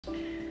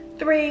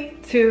3,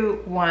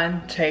 2,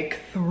 1, take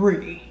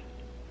 3.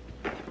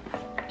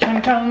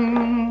 Chung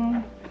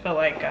chung. I feel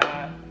like,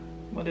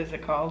 what is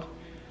it called?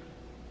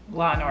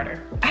 Law and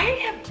Order. I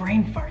have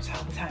brain farts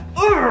all the time.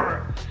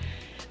 Urgh!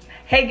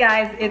 Hey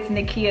guys, it's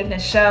Nikia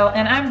Nichelle,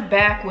 and I'm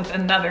back with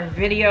another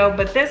video,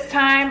 but this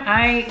time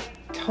I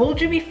told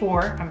you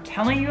before, I'm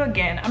telling you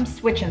again, I'm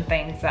switching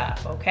things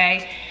up,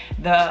 okay?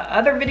 The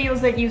other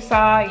videos that you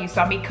saw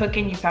me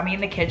cooking, you saw me in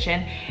the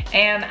kitchen,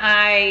 and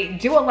I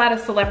do a lot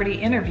of celebrity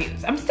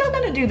interviews. I'm still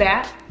gonna do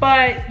that,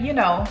 but you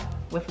know,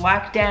 with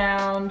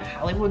lockdown,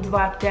 Hollywood's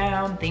locked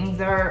down,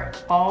 things are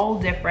all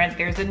different.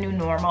 There's a new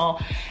normal.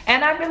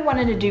 And I've been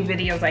wanting to do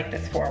videos like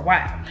this for a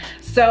while.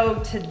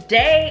 So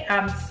today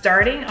I'm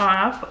starting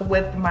off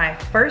with my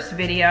first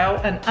video,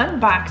 an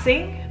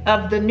unboxing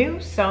of the new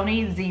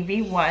Sony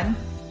ZV-1.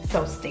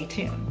 So stay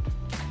tuned.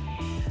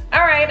 All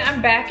right,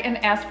 I'm back,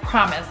 and as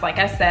promised, like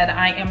I said,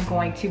 I am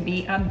going to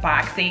be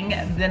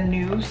unboxing the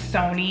new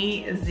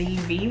Sony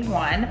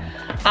ZV-1.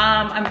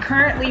 I'm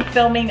currently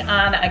filming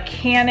on a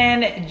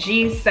Canon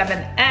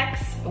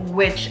G7X,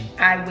 which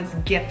I was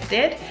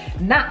gifted,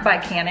 not by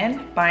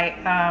Canon, by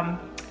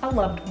a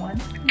loved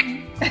one.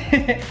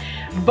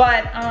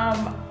 But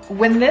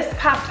when this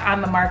popped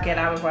on the market,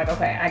 I was like,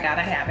 okay, I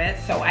gotta have it.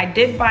 So I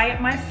did buy it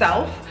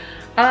myself,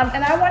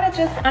 and I wanna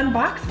just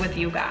unbox with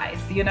you guys,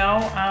 you know?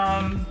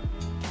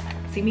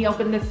 See me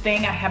open this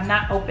thing. I have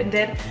not opened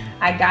it.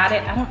 I got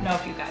it. I don't know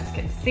if you guys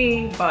can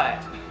see,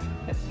 but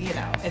it's, you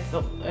know, it's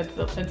a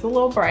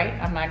little bright.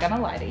 I'm not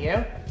gonna lie to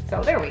you.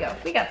 So there we go.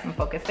 We got some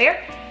focus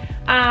there.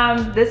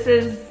 This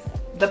is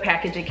the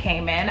package it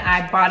came in.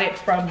 I bought it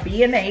from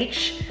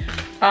B&H.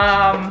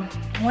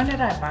 When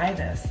did I buy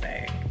this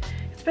thing?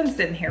 It's been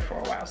sitting here for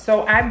a while.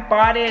 So I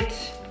bought it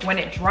when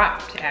it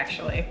dropped,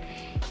 actually.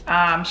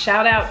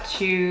 Shout out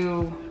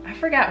to, I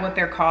forgot what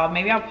they're called.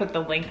 Maybe I'll put the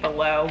link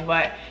below,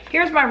 but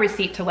here's my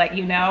receipt to let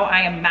you know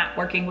I am not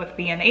working with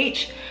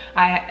B&H.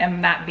 I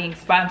am not being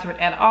sponsored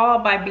at all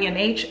by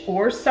B&H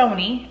or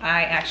Sony.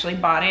 I actually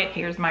bought it.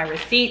 Here's my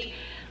receipt.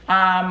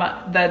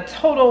 The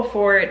total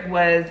for it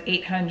was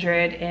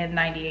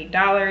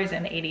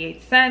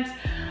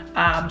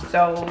 $898.88.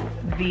 So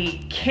the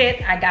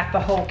kit, I got the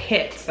whole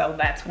kit. So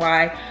that's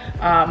why,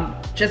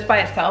 just by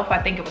itself, I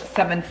think it was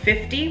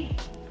 $750.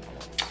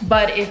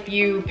 But if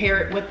you pair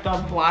it with the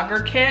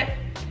vlogger kit,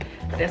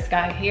 this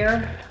guy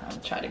here, I'll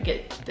try to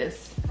get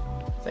this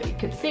so you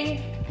can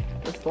see,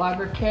 this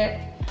vlogger kit,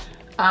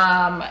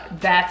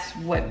 that's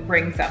what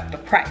brings up the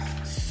price.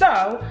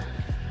 So,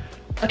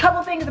 a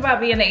couple things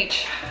about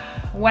B&H.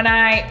 When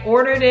I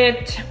ordered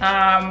it,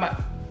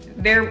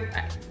 their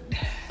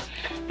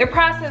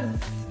process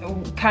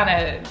kind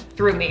of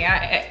threw me.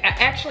 I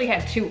actually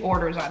had 2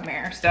 orders on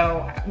there.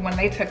 So when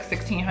they took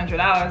 $1,600,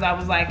 I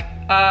was like,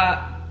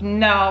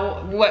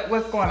 no,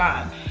 what's going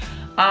on?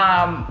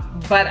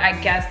 But I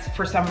guess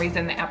for some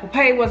reason the Apple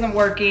Pay wasn't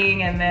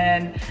working, and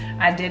then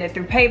I did it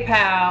through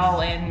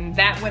PayPal, and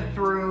that went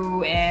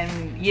through,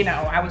 and you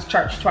know, I was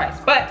charged twice,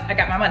 but I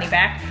got my money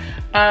back.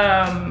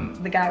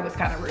 The guy was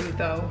kind of rude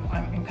though.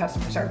 I'm in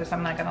customer service,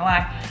 I'm not gonna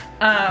lie.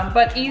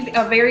 But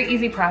a very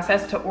easy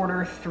process to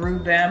order through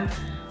them.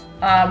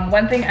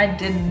 One thing I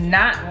did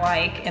not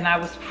like, and I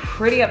was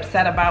pretty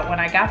upset about when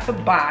I got the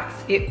box,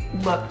 it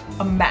looked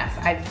a mess.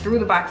 I threw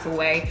the box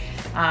away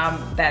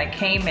that it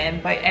came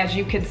in, but as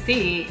you can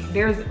see,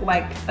 there's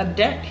like a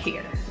dent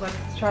here. Let's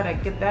try to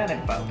get that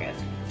in focus.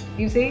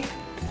 You see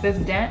this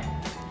dent?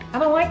 I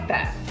don't like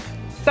that.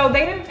 So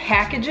they didn't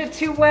package it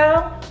too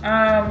well.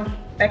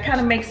 That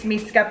kind of makes me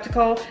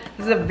skeptical.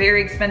 This is a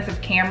very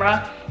expensive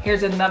camera.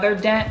 Here's another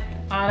dent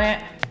on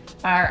it,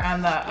 or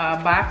on the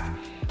box.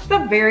 It's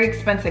a very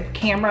expensive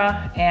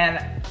camera, and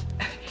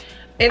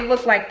it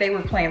looked like they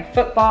were playing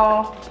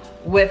football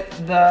with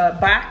the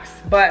box,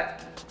 but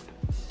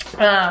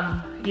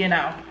you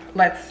know,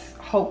 let's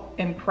hope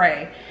and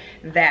pray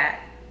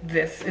that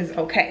this is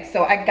okay.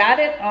 So I got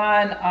it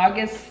on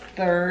August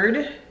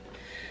 3rd,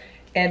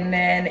 and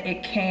then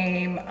it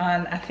came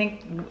on, I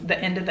think, the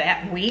end of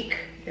that week.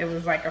 It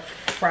was like a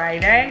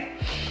Friday.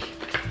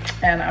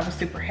 And I was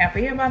super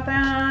happy about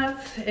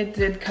that. It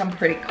did come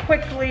pretty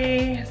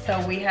quickly. So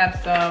we have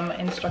some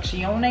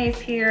instrucciones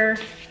here.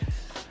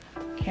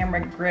 Camera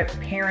grip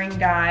pairing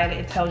guide.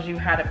 It tells you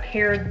how to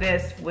pair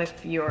this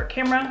with your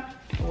camera,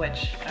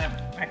 which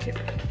I could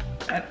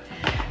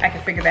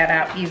figure that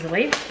out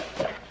easily.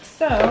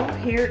 So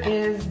here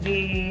is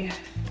the,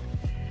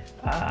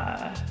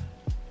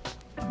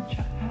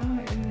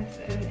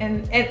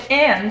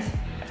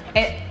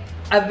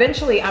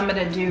 eventually I'm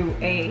gonna do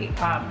a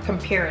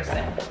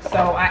comparison.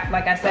 So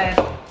like I said,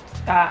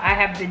 I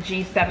have the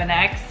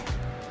G7X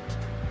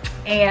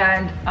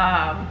and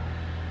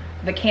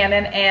the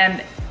Canon,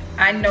 and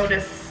I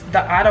notice the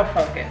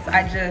autofocus.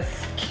 I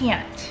just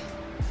can't.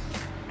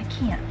 I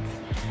can't.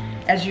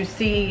 As you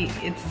see,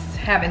 it's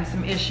having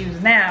some issues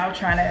now,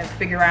 trying to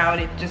figure out,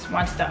 it just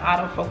wants to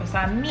autofocus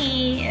on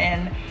me,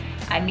 and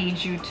I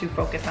need you to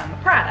focus on the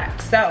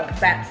product. So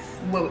that's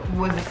what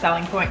was a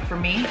selling point for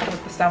me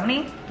with the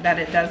Sony, that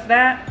it does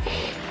that.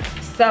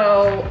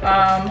 So,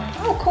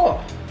 oh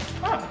cool.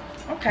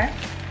 Okay.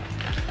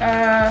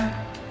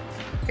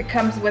 It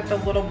comes with a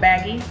little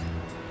baggie.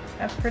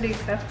 That's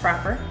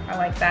proper. I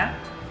like that.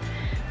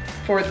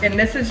 And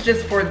this is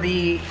just for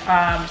the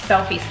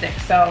selfie stick.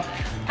 So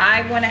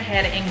I went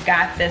ahead and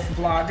got this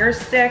vlogger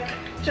stick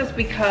just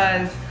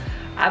because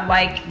I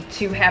like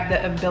to have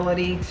the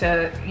ability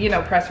to, you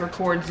know, press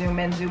record, zoom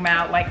in, zoom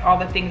out, like all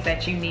the things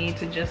that you need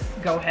to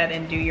just go ahead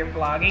and do your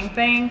vlogging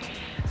thing.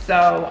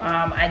 So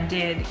I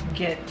did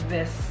get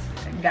this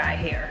guy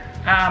here.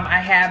 I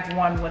have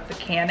one with the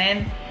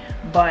Canon,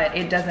 but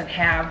it doesn't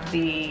have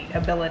the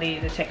ability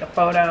to take a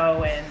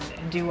photo and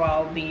do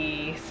all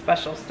the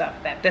special stuff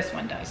that this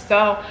one does.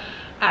 So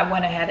I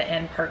went ahead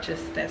and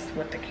purchased this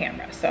with the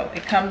camera. So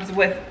it comes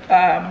with,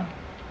 of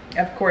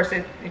course,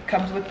 it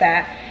comes with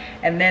that.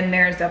 And then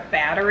there's a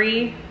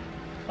battery,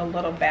 a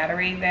little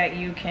battery that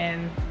you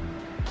can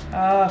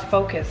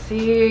focus.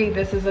 See,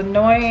 this is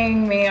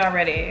annoying me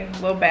already. A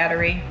little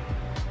battery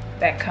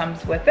that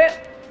comes with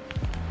it.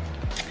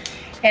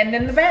 And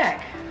then the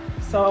bag.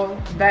 So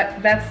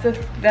that's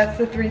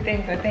the three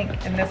things I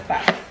think in this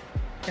box,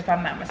 if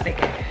I'm not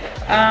mistaken.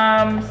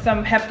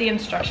 Some hefty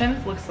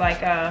instructions, looks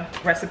like a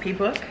recipe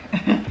book.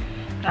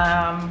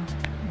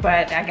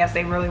 But I guess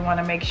they really want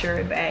to make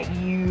sure that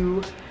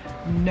you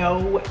know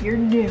what you're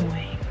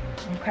doing,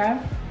 okay?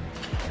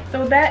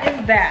 So that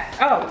is that.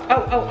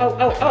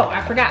 Oh,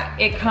 I forgot.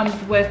 It comes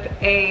with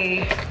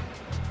a,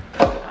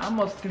 I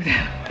almost threw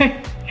that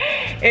away.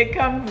 It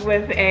comes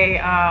with a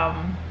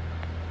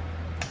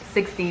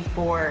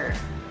 64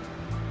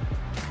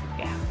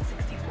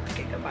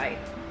 gigabyte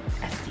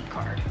SD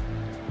card.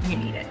 You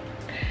need it.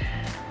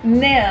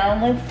 Now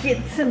let's get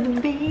to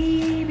the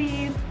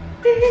baby.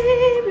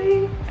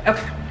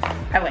 Okay,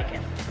 I like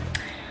it.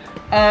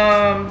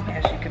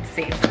 As you can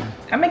see,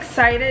 I'm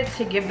excited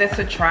to give this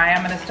a try.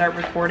 I'm gonna start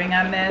recording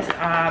on this,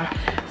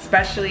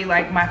 especially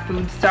like my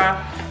food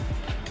stuff.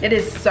 It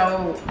is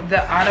so, the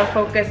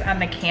autofocus on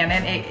the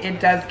Canon, it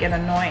does get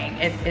annoying.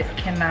 It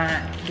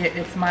cannot get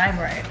its mind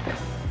right.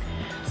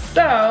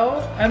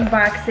 So,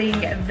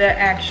 unboxing the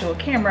actual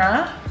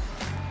camera.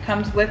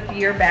 Comes with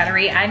your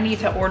battery. I need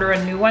to order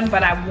a new one,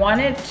 but I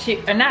wanted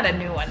to, or not a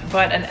new one,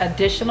 but an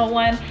additional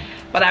one.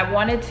 But I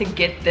wanted to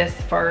get this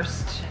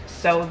first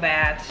so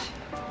that,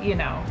 you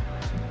know,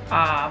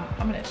 I'm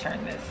gonna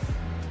turn this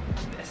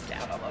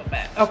down a little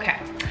bit. Okay.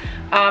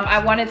 I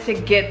wanted to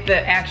get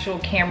the actual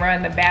camera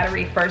and the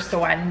battery first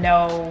so I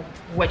know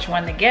which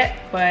one to get,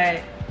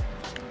 but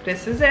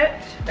this is it.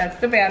 That's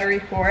the battery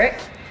for it.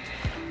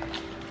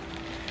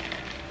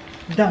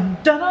 Dun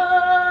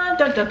dun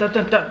dun dun dun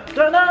dun dun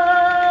dun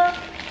dun.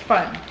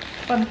 Fun.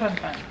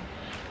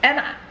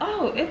 And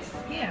oh, it's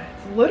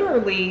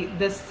literally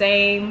the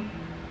same.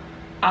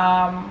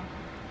 That's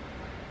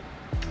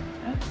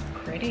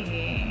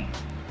pretty.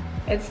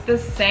 It's the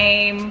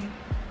same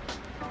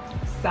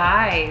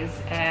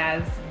size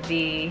as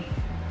the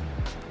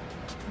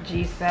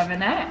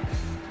G7X.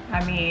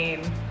 I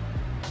mean,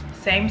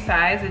 same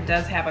size. It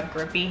does have a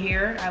grippy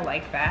here. I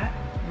like that.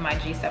 My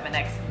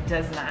G7X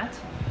does not.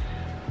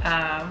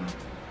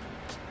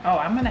 Oh,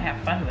 I'm gonna have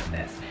fun with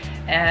this.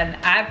 And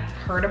I've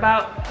heard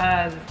about,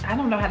 I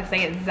don't know how to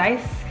say it,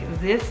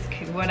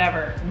 Zisk,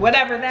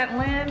 whatever that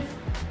lens,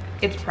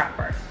 it's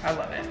proper. I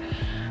love it.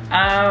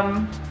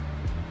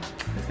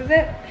 This is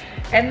it.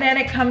 And then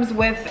it comes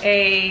with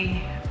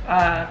a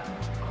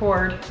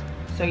cord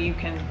so you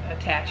can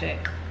attach it,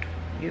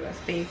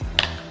 USB,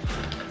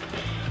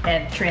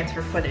 and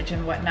transfer footage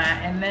and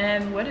whatnot. And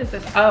then what is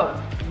this? Oh,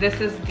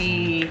 this is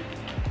the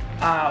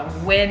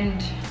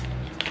wind,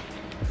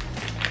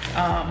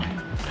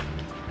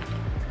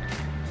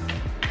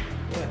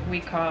 what we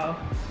call,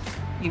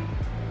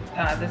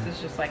 this is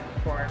just like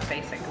for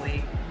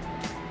basically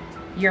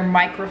your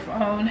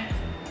microphone,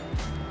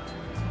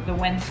 the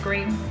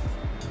windscreen.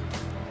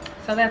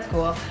 So that's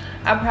cool.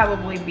 I'll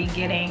probably be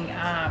getting,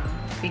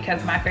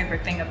 because my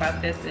favorite thing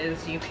about this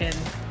is you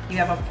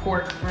have a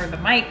port for the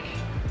mic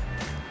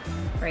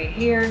right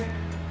here,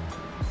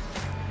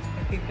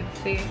 if you can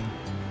see.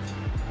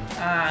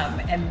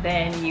 And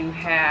then you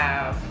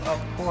have a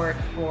port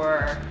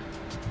for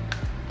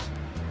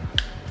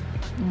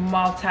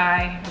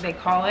multi, they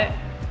call it,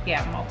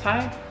 yeah,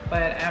 multi,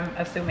 but I'm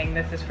assuming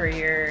this is for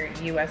your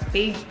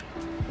USB.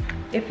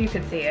 If you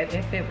could see it,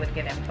 if it would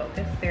get in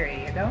focus, there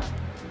you go.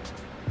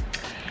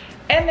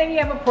 And then you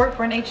have a port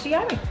for an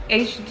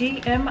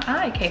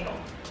HDMI cable.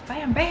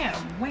 Bam, bam,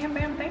 wham,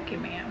 bam, thank you,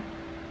 ma'am.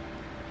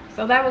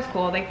 So that was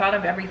cool. They thought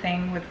of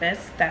everything with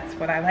this. That's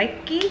what I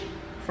like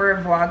for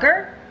a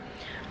vlogger.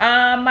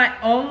 My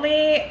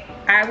only,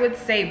 I would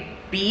say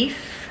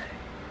beef,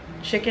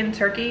 chicken,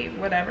 turkey,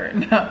 whatever,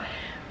 no.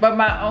 But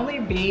my only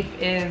beef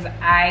is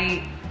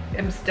I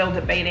am still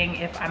debating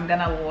if I'm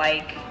gonna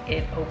like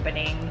it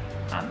opening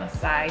on the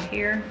side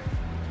here.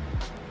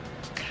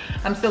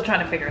 I'm still trying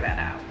to figure that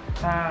out.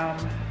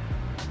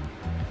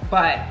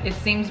 But it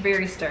seems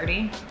very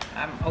sturdy.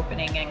 I'm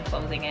opening and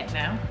closing it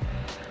now.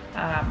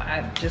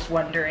 I'm just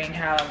wondering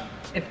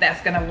if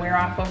that's gonna wear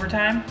off over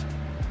time.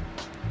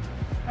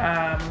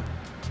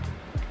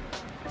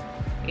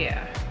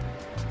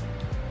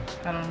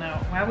 I don't know.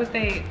 Why would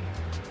they,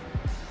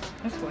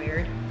 that's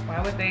weird.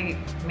 Why would they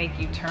make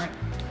you turn?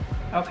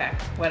 Okay,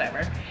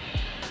 whatever.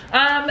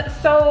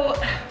 So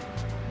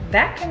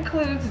that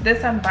concludes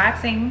this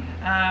unboxing.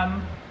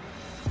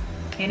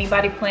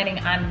 Anybody planning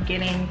on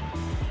getting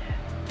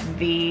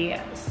the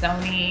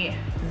Sony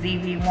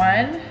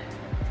ZV-1,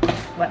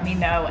 let me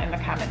know in the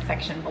comment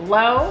section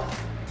below.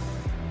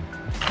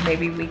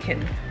 Maybe we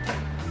can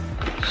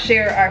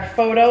share our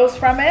photos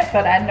from it,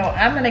 but I know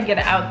I'm gonna get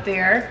out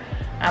there.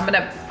 I'm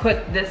gonna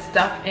put this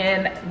stuff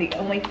in. The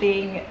only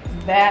thing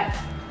that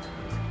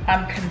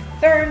I'm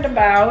concerned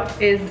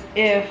about is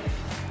if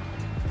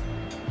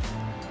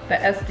the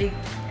SD,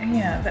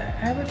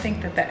 I would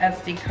think that the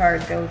SD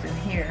card goes in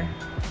here.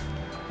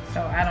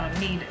 So I don't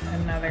need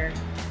another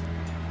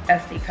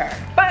SD card,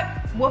 but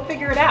we'll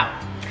figure it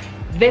out.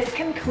 This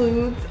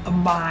concludes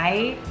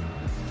my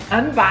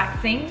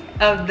unboxing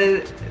of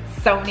the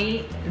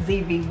Sony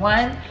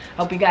ZV-1.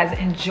 Hope you guys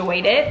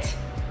enjoyed it.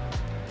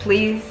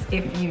 Please,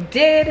 if you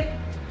did,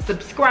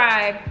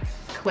 subscribe,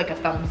 click a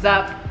thumbs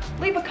up,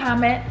 leave a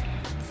comment.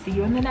 See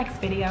you in the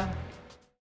next video.